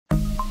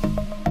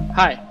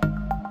Hi,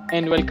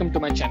 and welcome to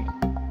my channel.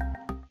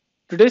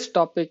 Today's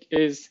topic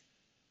is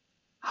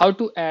how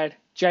to add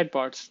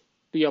chatbots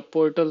to your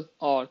portal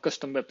or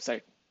custom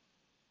website.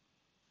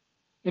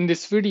 In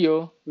this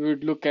video, we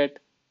would look at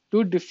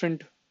two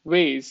different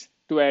ways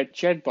to add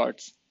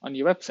chatbots on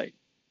your website.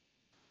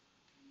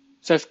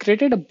 So I've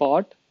created a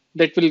bot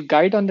that will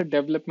guide on the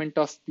development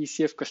of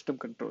PCF custom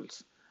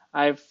controls.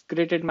 I've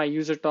created my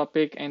user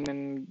topic and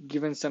then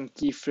given some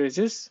key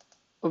phrases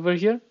over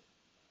here.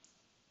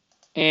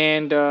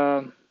 And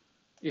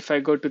if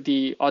I go to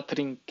the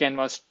authoring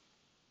canvas,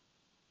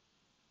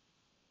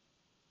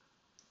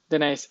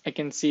 then I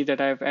can see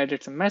that I've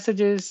added some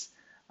messages,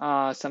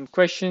 some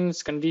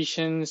questions,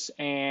 conditions,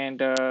 and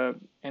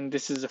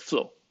this is a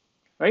flow,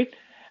 right?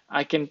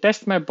 I can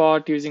test my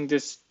bot using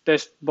this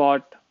test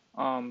bot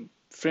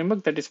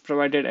framework that is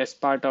provided as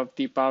part of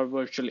the Power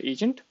Virtual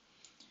Agent.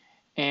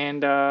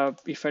 And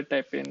if I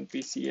type in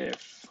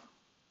PCF,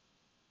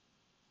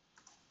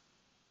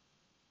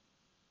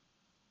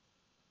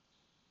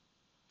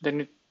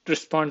 then it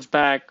responds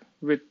back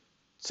with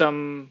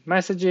some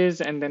messages,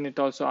 and then it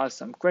also asks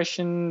some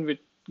question, which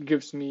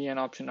gives me an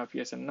option of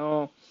yes and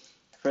no.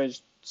 If I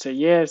say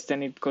yes,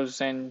 then it goes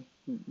and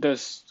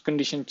does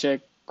condition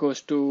check,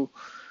 goes to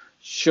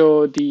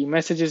show the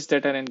messages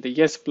that are in the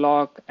yes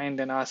block, and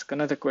then ask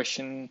another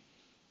question.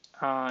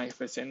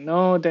 If I say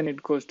no, then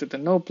it goes to the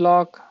no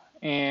block,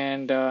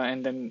 and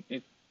then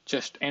it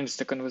just ends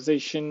the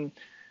conversation.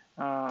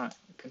 You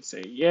can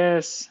say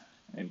yes,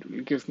 and it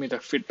will give me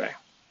the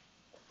feedback.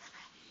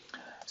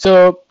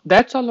 So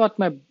that's all what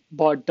my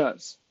bot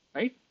does,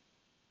 right?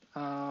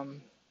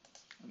 Um,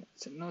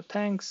 say no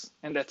thanks,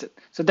 and that's it.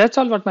 So that's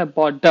all what my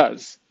bot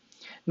does.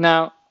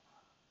 Now,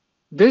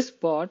 this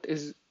bot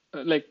is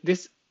like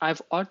this.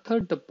 I've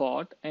authored the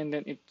bot and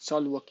then it's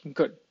all working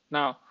good.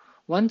 Now,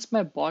 once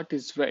my bot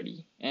is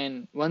ready,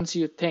 and once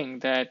you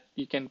think that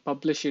you can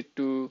publish it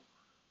to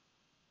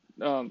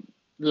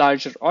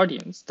larger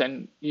audience,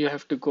 then you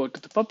have to go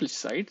to the publish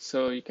site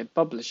so you can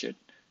publish it.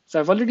 So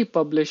I've already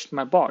published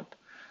my bot.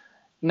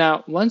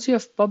 Now, once you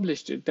have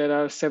published it, there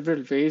are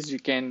several ways you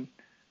can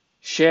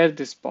share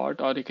this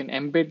bot or you can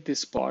embed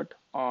this bot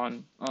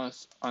on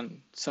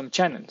some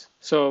channels.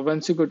 So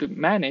once you go to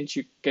manage,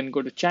 you can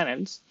go to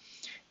channels,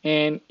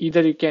 and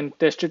either you can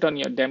test it on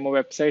your demo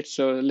website.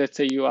 So let's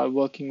say you are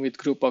working with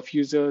group of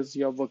users,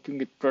 you're working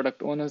with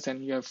product owners,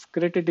 and you have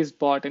created this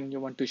bot and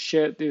you want to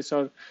share this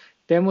or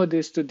demo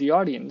this to the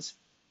audience.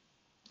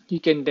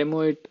 You can demo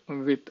it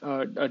with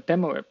a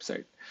demo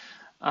website.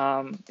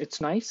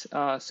 It's nice.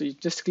 So you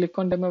just click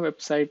on demo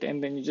website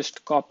and then you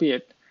just copy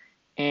it.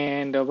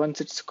 And once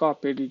it's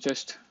copied, you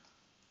just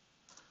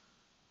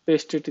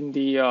paste it in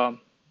the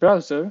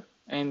browser,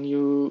 and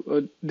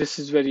this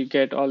is where you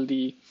get all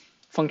the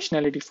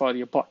functionality for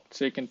your bot,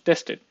 so you can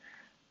test it,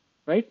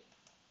 right?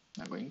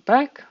 Now going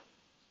back,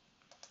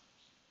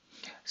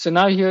 so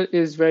now here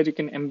is where you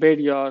can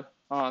embed your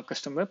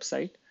custom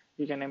website.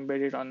 You can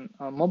embed it on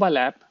a mobile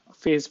app,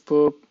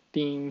 Facebook,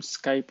 Teams,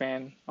 Skype,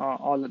 and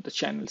all of the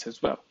channels as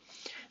well.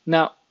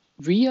 Now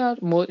we are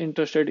more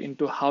interested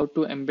into how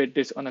to embed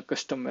this on a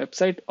custom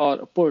website or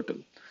a portal.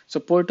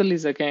 So portal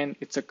is, again,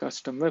 it's a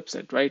custom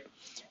website, right?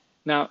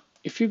 Now,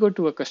 if you go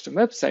to a custom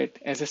website,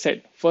 as I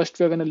said, first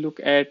we're going to look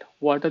at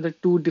what are the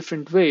two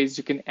different ways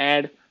you can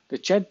add the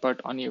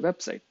chatbot on your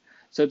website.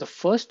 So the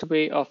first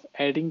way of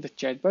adding the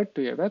chatbot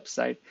to your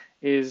website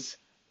is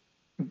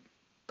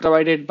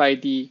provided by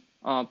the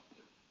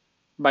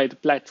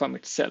platform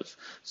itself.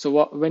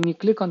 So when you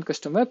click on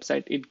custom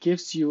website, it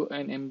gives you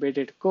an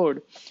embedded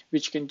code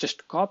which you can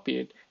just copy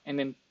it and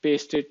then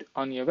paste it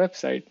on your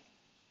website,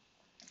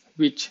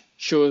 which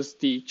shows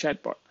the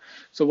chatbot.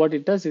 So what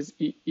it does is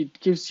it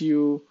gives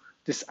you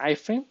this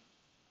iframe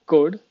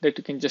code that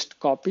you can just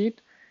copy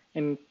it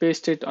and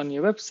paste it on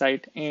your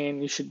website,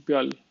 and you should be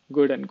all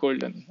good and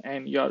golden,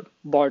 and your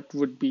bot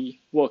would be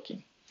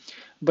working.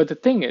 But the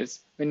thing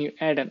is, when you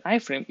add an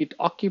iframe, it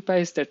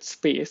occupies that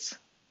space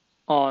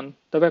on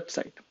the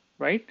website,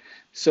 right?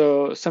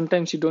 So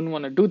sometimes you don't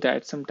want to do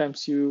that.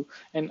 Sometimes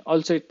and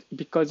also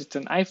because it's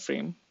an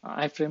iframe,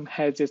 iframe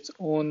has its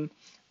own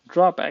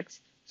drawbacks.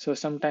 So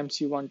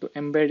sometimes you want to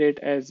embed it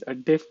as a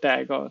div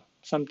tag or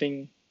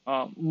something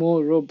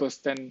more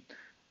robust than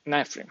an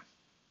iframe.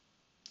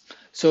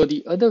 So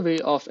the other way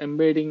of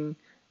embedding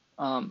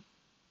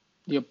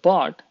your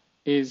bot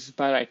is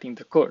by writing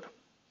the code.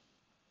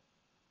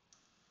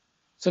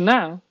 So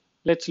now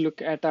let's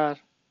look at our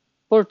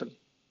portal.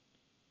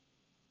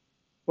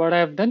 What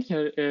I've done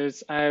here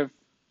is I've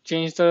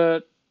changed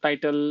the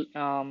title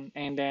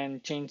and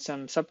then changed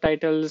some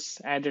subtitles,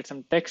 added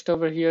some text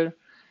over here.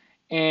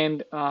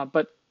 And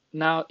but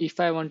now if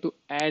I want to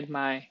add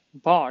my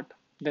bot,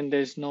 then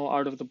there's no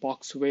out of the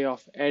box way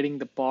of adding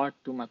the bot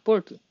to my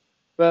portal.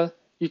 Well,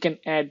 you can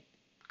add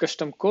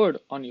custom code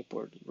on your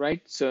portal,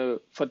 right?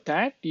 So for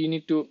that, you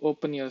need to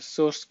open your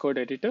source code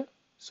editor.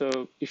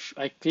 So if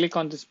I click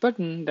on this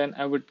button, then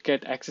I would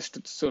get access to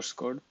the source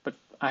code, but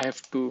I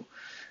have to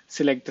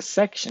select the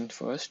section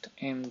first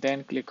and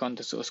then click on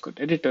the source code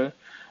editor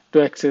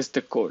to access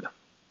the code,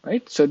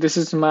 right? So this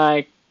is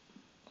my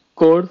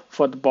code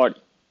for the body,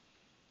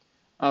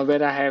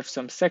 where I have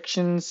some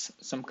sections,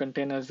 some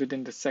containers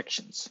within the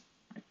sections.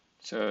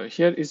 So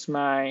here is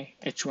my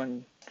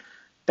h1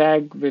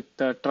 tag with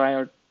the try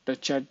out the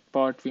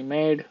chatbot we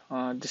made.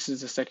 This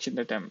is the section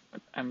that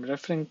I'm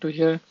referring to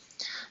here.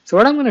 So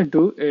what I'm going to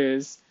do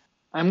is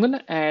I'm going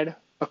to add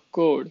a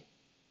code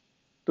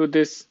to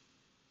this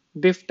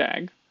div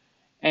tag,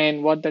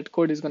 and what that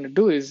code is going to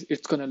do is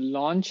it's going to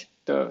launch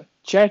the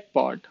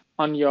chatbot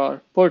on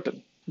your portal.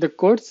 The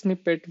code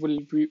snippet will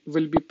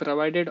be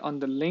provided on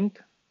the link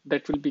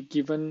that will be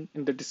given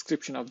in the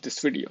description of this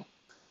video.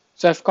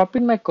 So I've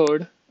copied my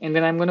code, and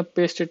then I'm going to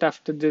paste it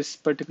after this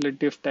particular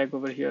div tag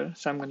over here.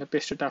 So I'm going to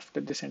paste it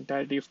after this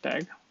entire div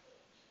tag.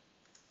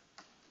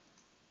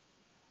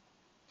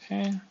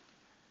 Okay,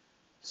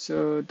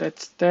 so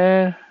that's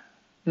there.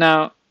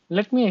 Now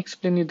let me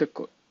explain you the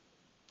code.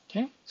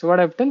 Okay, so what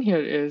I've done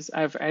here is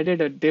I've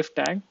added a div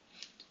tag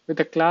with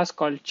a class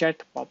called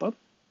chat popup,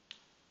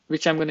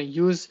 which I'm going to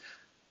use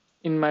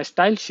in my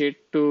style sheet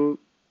to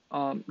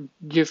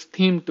give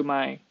theme to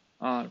my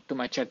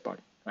chatbot,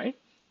 right?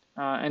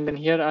 And then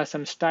here are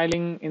some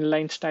styling,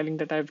 inline styling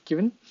that I've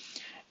given.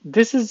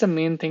 This is the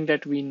main thing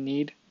that we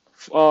need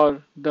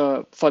for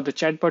the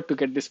chatbot to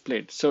get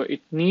displayed. So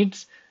it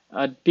needs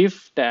a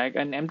div tag,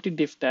 an empty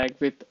div tag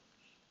with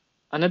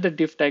another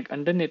div tag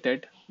underneath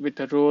it with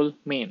a role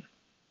main.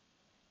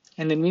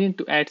 And then we need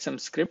to add some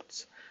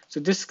scripts. So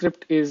this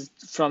script is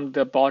from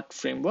the bot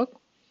framework.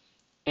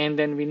 And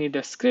then we need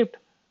a script.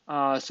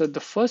 So the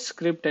first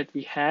script that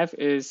we have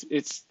is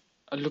it's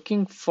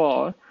looking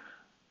for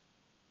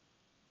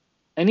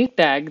any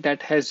tag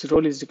that has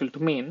role is equal to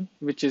main,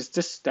 which is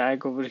this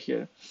tag over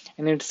here,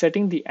 and it's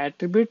setting the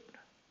attribute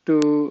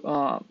to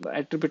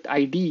attribute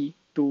ID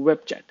to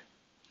web chat.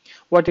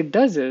 What it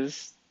does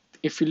is,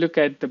 if you look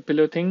at the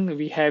below thing,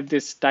 we have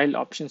this style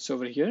options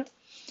over here,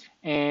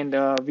 and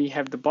we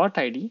have the bot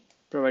ID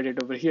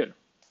provided over here,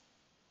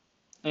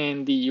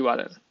 and the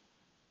URL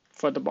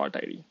for the bot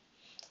ID.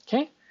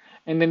 Okay,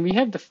 and then we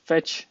have the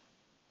fetch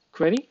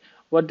query.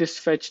 What this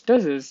fetch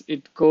does is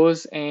it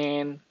goes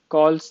and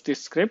calls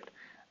this script,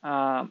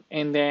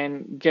 and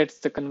then gets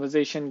the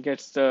conversation,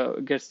 gets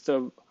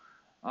the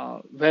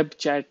web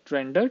chat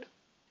rendered,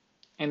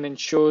 and then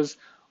shows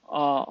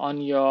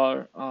on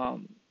your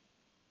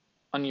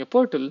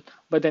portal.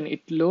 But then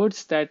it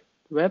loads that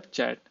web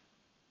chat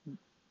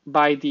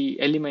by the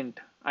element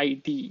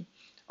ID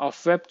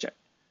of web chat.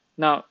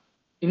 Now,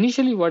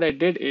 initially what I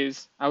did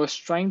is I was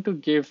trying to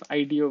give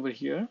ID over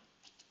here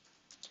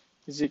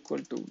is equal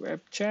to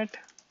web chat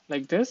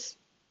like this.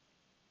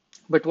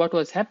 But what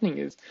was happening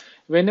is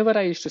whenever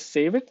I used to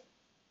save it,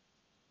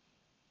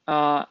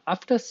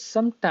 after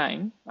some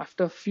time,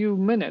 after a few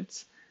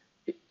minutes,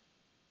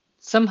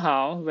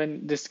 somehow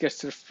when this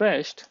gets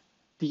refreshed,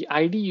 the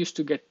ID used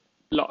to get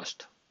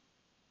lost.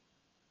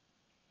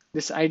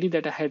 This ID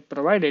that I had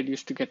provided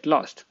used to get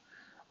lost.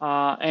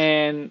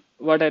 And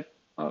what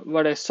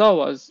I saw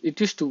was it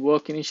used to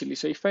work initially.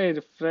 So if I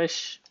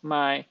refresh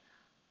my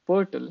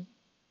portal,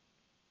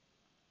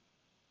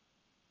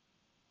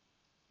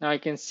 now I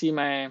can see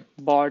my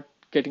bot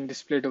getting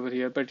displayed over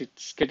here, but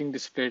it's getting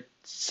displayed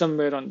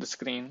somewhere on the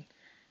screen.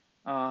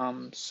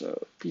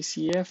 So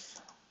PCF,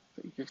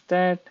 give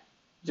that,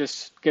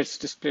 just gets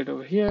displayed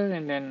over here,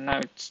 and then now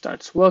it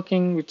starts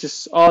working, which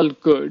is all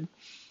good.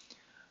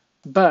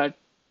 But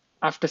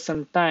after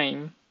some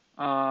time,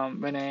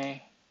 when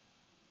I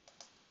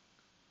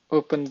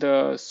open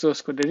the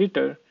source code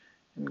editor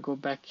and go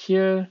back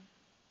here,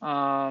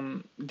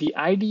 the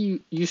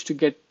ID used to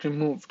get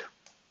removed.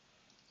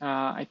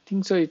 I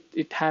think so.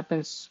 It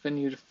happens when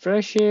you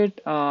refresh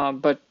it,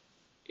 but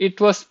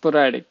it was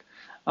sporadic.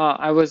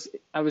 I was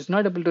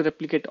not able to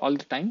replicate all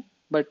the time,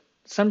 but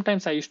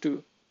sometimes I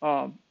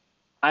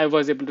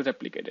was able to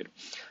replicate it.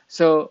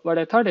 So what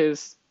I thought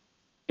is,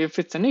 if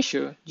it's an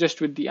issue just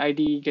with the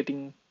ID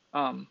getting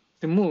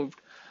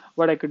removed,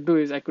 what I could do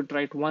is I could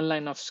write one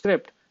line of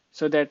script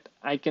so that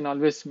I can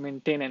always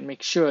maintain and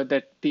make sure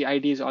that the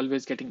ID is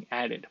always getting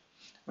added.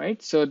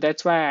 Right, so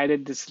that's why I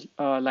added this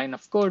line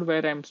of code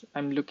where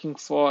I'm looking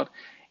for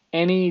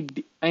any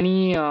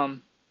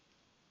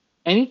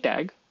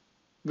tag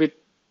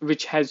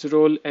which has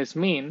role as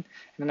main,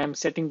 and I'm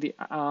setting the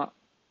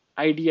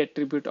ID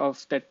attribute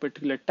of that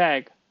particular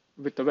tag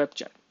with the web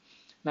chat.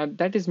 Now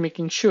that is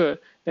making sure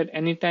that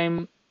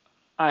anytime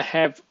I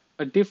have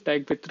a div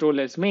tag with role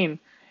as main,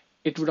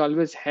 it would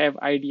always have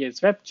ID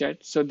as web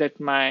chat, so that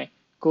my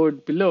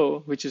code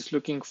below, which is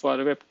looking for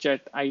a web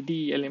chat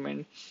ID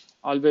element,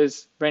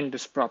 always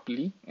renders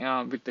properly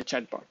with the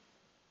chatbot.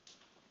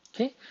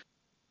 Okay.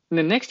 In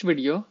the next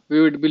video,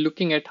 we would be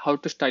looking at how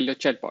to style your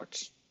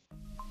chatbots.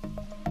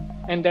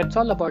 And that's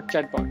all about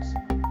chatbots.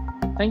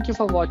 Thank you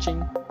for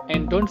watching,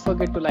 and don't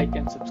forget to like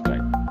and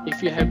subscribe.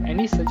 If you have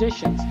any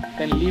suggestions,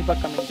 then leave a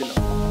comment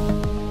below.